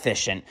 that's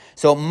sufficient?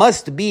 So it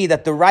must be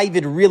that the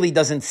Ravid really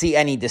doesn't see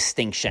any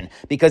distinction,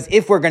 because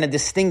if we're going to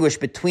distinguish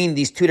between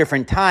these two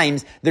different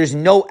times, there's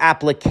no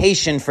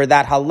application for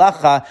that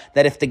halacha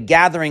that if the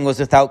gathering was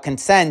without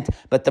consent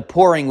but the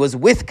pouring was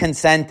with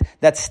consent,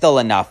 that's still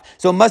enough.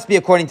 So it must be,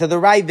 according to the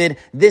Ravid,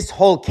 this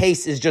whole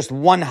case is just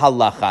one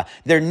halacha.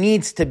 There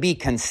needs to be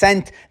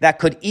consent that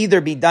could either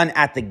be done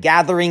at the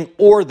gathering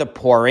or the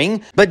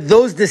pouring, but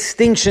those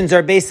distinctions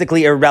are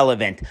basically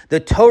irrelevant. The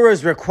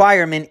Torah's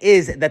requirement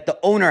is that the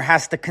owner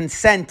has to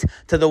consent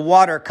to the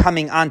water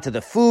coming onto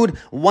the food.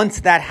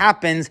 Once that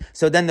happens,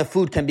 so then the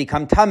food can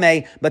become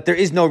tameh, but there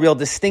is no real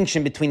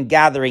distinction between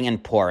gathering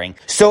and pouring.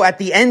 So at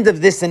the end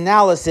of this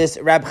analysis,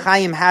 Rab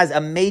Chaim has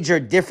a major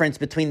difference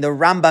between the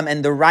Rambam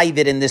and the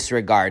Ravid in this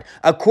regard.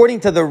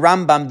 According to the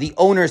Rambam, the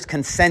owner's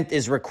consent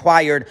is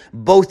required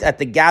both at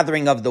the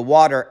gathering of the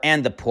water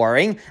and the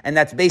pouring, and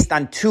that's based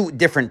on two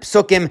different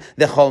psukim,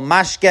 the chol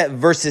mashke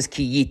versus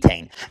ki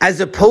yitain. As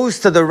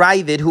opposed to the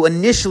Ravid, who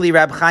initially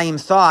Rab Chaim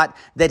thought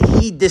that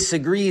he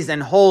disagrees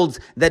and holds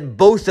that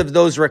both of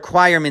those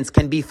requirements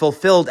can be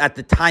fulfilled at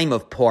the time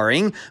of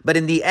pouring, but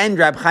in the end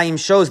Rab Chaim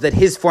shows that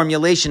his formulation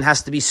calculation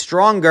has to be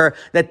stronger,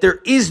 that there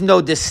is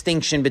no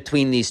distinction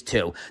between these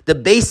two. The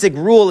basic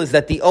rule is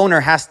that the owner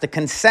has to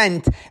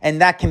consent,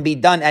 and that can be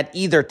done at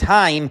either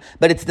time,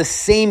 but it's the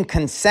same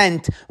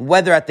consent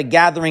whether at the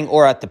gathering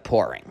or at the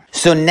pouring.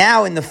 So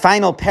now in the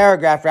final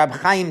paragraph, Rab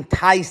Chaim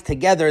ties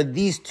together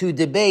these two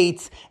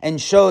debates and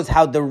shows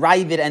how the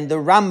Ravid and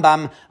the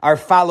Rambam are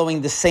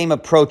following the same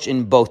approach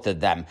in both of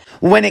them.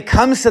 When it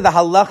comes to the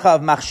halacha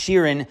of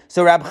machshirin,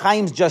 so Rab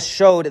Chaim just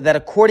showed that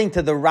according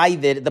to the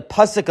Ravid, the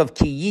pasuk of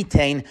ki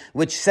yitain,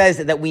 which says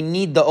that we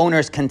need the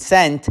owner's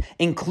consent,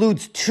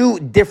 includes two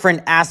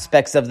different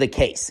aspects of the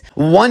case.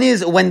 One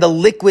is when the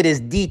liquid is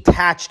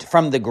detached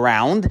from the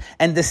ground,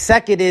 and the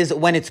second is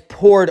when it's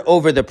poured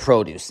over the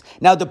produce.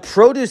 Now the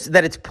produce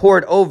that it's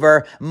poured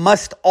over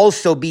must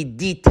also be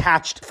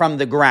detached from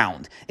the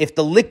ground. If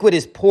the liquid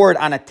is poured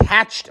on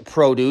attached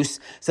produce,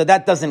 so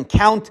that doesn't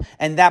count,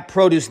 and that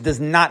produce does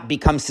not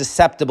become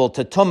susceptible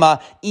to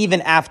tumah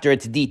even after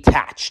it's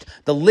detached.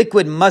 The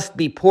liquid must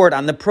be poured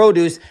on the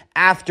produce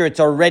after it's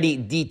already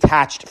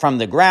detached from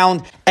the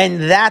ground,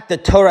 and that the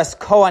Torah's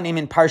Kohanim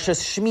in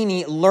Parshas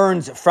Shmini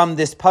learns from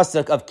this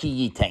pasuk of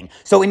ki yitain.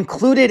 So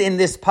included in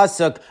this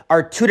pasuk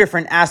are two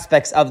different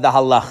aspects of the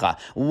halacha.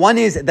 One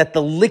is that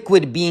the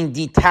liquid being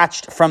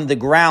detached from the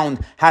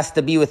ground has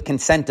to be with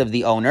consent of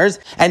the owners,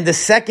 and the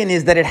second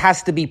is that it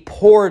has to be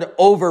poured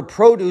over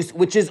produce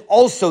which is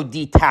also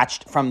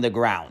detached from the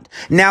ground.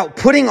 Now,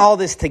 putting all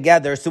this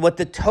together, so what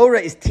the Torah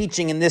is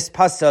teaching in this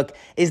pasuk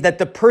is that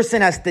the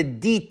person has to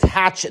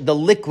detach the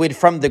liquid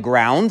from the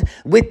ground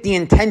with the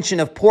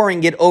intention of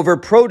pouring it over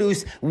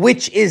produce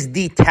which is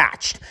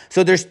detached.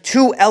 So there's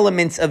two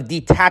elements of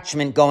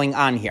detachment going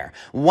on here.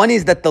 One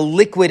is that the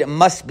liquid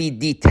must be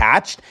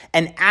detached,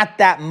 and at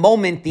that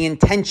moment the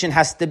intention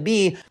has to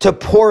be to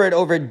pour it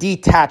over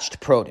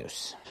detached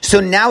produce. So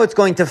now it's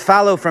going to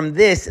follow from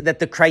this that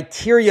the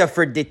criteria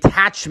for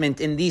detachment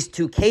in these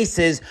two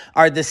cases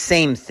are the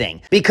same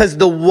thing, because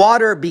the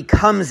water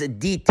becomes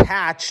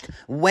detached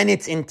when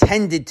it's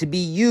intended to be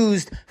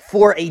used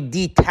for a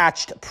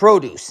detached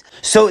produce.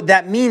 So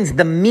that means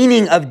the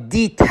meaning of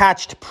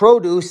detached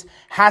produce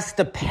has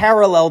to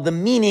parallel the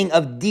meaning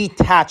of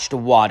detached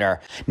water.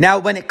 Now,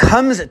 when it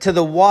comes to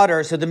the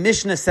water, so the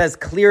Mishnah says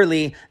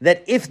clearly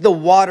that if the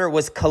water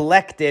was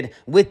collected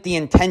with the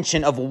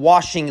intention of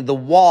washing the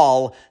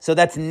wall, so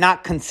that's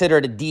not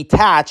considered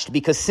detached,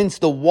 because since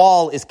the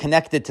wall is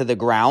connected to the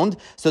ground,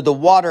 so the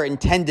water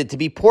intended to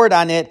be poured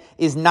on it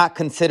is not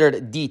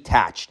considered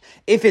detached.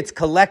 If it's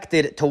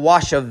collected to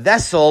wash a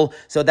vessel,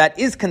 so that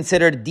is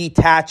considered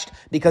detached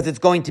because it's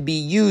going to be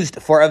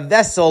used for a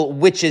vessel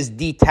which is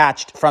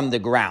detached from the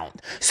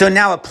ground. So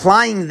now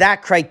applying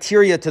that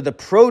criteria to the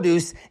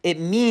produce, it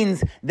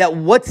means that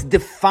what's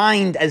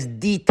defined as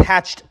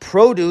detached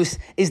produce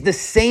is the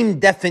same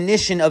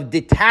definition of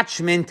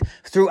detachment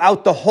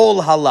throughout the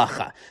whole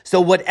halacha. So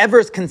whatever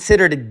is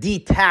considered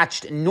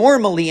detached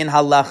normally in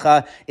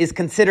halacha is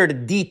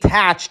considered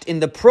detached in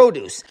the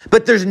produce.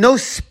 But there's no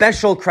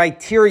special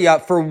criteria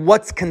for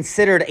what's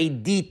considered a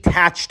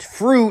detached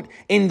fruit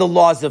in the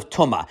laws of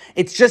Tumah.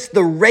 It's just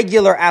the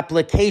regular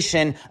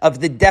application of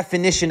the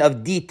definition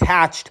of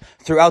detached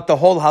throughout the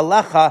whole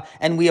halacha,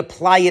 and we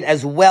apply it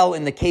as well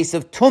in the case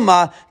of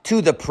Tumah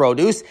to the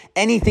produce.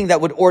 Anything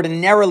that would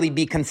ordinarily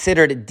be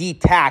considered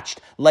detached,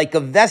 like a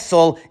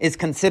vessel, is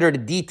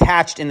considered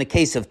detached in the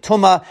case of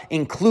Tumah,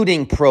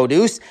 including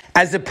produce,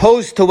 as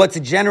opposed to what's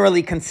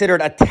generally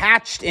considered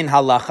attached in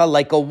halacha,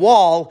 like a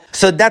wall.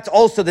 So that's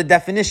also the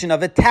definition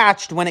of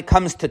attached when it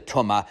comes to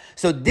Tumah.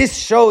 So this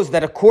shows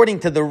that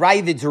according to the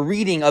Ravid's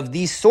reading of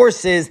these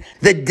sources,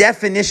 the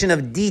definition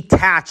of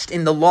detached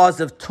in the laws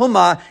of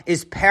Tumah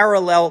is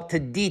parallel to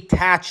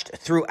detached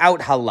throughout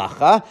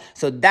halacha.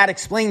 So that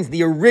explains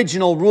the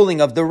original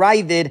ruling of the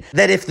Ravid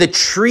that if the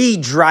tree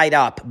dried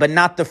up but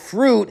not the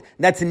fruit,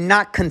 that's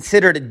not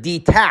considered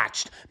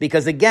detached,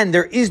 because again,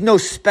 there is no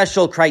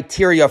special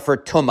criteria for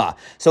Tumah.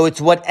 So it's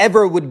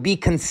whatever would be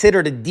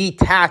considered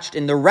detached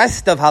in the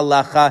rest of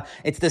halacha,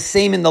 it's the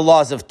same in the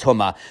laws of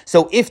Tumah.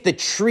 So if the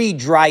tree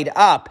dried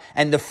up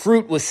and the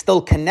fruit was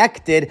still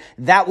connected,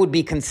 that would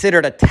be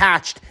considered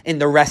attached in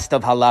the rest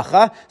of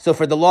halacha. So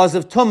for the laws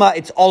of Tumah,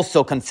 it's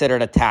also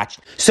considered attached.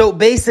 So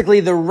basically,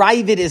 the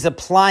Ravid is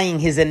applying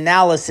his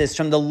analysis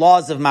from the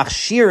laws of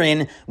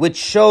machshirin, which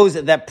shows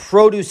that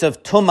produce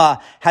of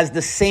Tumah has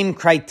the same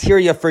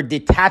criteria for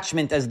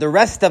detachment as the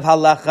rest of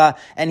halacha,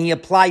 and he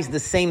applies the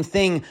same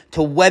thing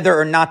to whether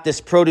or not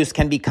this produce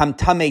can become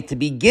tamei to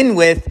begin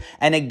with.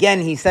 And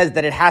again, he says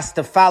that it has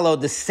to follow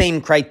the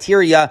same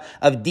criteria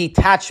of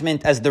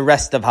detachment as the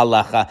rest of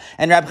halacha.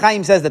 And Rab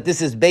Chaim says that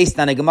this is based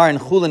on a Gemara in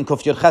Ochlin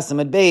Kuf Yud Ches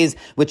Amud Beis,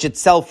 which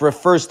itself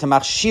refers to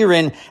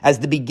machshirin as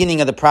the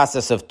beginning of the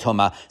process of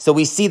Tumah. So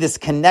we see this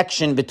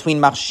connection between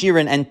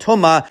machshirin and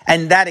Tumah,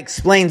 and that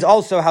explains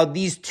also how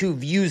these two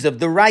views of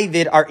the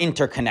Ravid are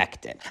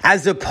interconnected.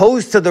 As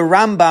opposed to the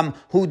Rambam,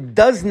 who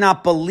does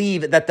not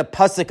believe that the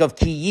pasuk of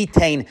Ki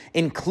Yitain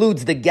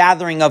includes the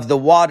gathering of the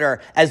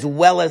water as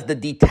well as the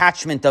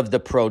detachment of the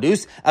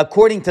produce.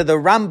 According to the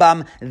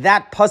Rambam,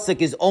 that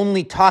pasuk is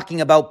only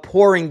talking about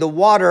pouring the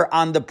water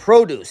on the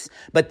produce,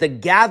 but the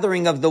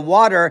gathering of the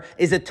water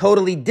is a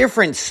totally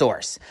different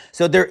source.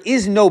 So there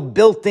is no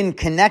built-in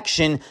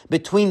connection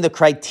between the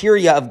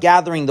criteria of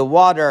gathering the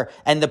water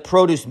and the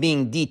produce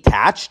being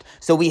detached.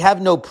 So we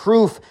have no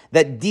proof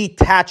that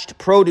detached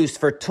produce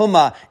for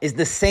Tumah is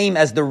the same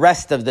as the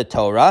rest of the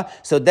Torah.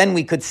 So then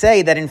we could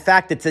say that in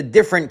fact it's a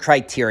different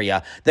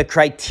criteria. The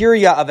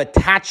criteria of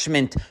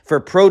attachment for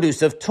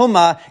produce of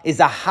Tumah is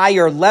a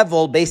higher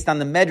level based on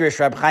the Medrash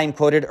Rab Chaim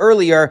quoted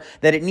earlier,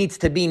 that it needs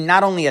to be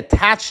not only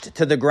attached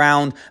to the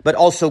ground, but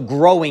also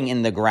growing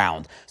in the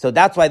ground. So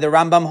that's why the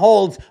Rambam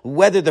holds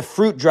whether the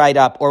fruit dried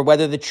up or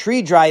whether the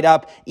tree dried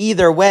up,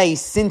 either way,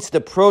 since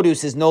the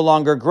produce is no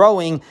longer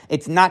growing,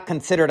 it's not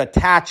considered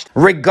attached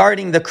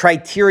regarding the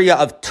criteria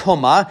of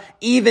Tumah,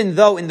 even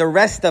though in the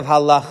rest of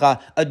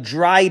halacha, a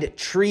dried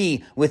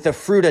tree with a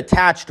fruit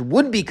attached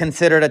would be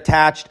considered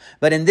attached,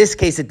 but in this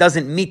case, it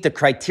doesn't meet the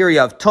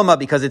criteria of Tumah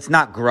because it's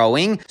not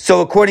growing.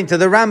 So according to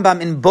the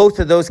Rambam, in both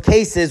of those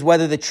cases,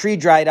 whether the tree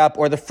dried up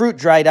or the fruit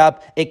dried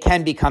up, it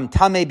can become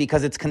tameh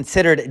because it's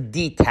considered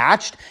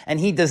detached, and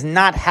he does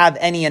not have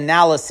any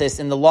analysis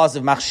in the laws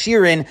of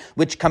Machshirin,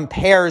 which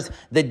compares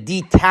the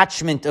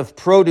detachment of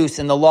produce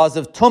in the laws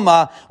of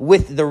Tumah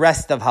with the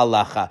rest of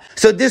halacha.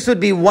 So this would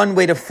be one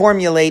way to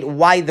formulate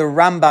why the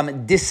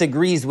Rambam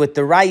disagrees with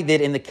the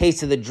Ravid in the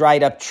case of the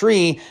dried up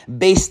tree,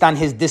 based on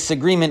his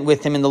disagreement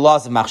with him in the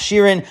laws of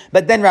Machshirin.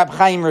 But then Rab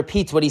Chaim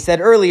repeats what he said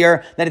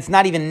earlier, that it's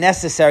not even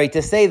necessary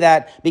to say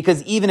that,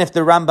 because even if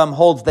the Rambam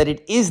holds that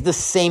it is the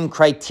same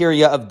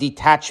criteria of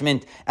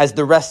detachment as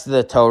the rest of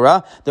the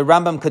Torah, the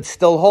Rambam could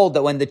still hold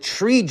that when the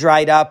tree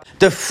dried up,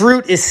 the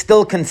fruit is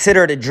still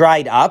considered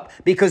dried up,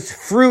 because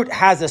fruit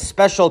has a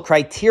special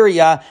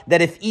criteria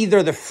that if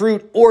either the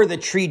fruit or the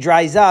tree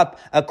dries up,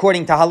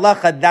 according to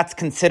halacha, that's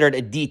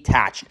considered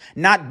detached.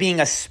 Not being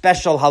a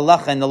special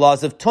halacha in the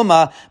laws of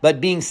Tumah,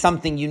 but being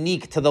something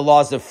unique to the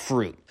laws of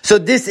fruit. So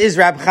this is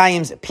Rab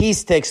Chaim's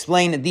piece to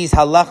explain these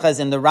halachas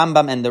in the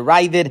Rambam and the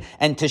Ravid,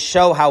 and to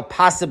show how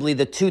possibly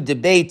the two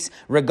debates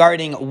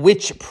regarding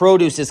which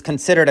produce is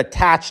considered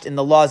attached in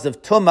the laws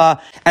of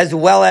Tumah, as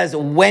well as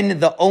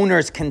when the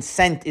owner's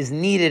consent is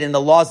needed in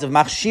the laws of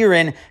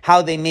Machshirin,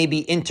 how they may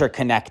be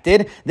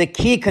interconnected. The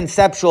key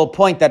conceptual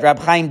point that Rab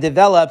Chaim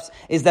develops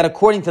is that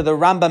according to the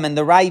Rambam and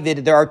the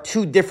Ravid, there are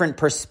two different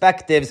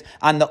perspectives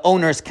on the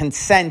owner's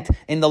consent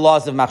in the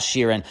laws of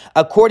Machshirin.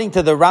 According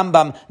to the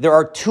Rambam, there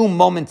are two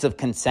moments of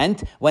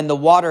consent, when the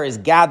water is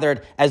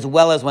gathered as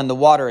well as when the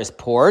water is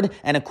poured.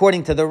 And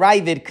according to the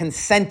Ravid,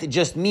 consent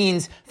just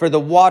means for the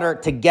water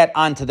to get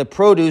onto the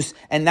produce,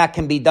 and that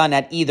can be done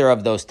at either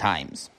of those times.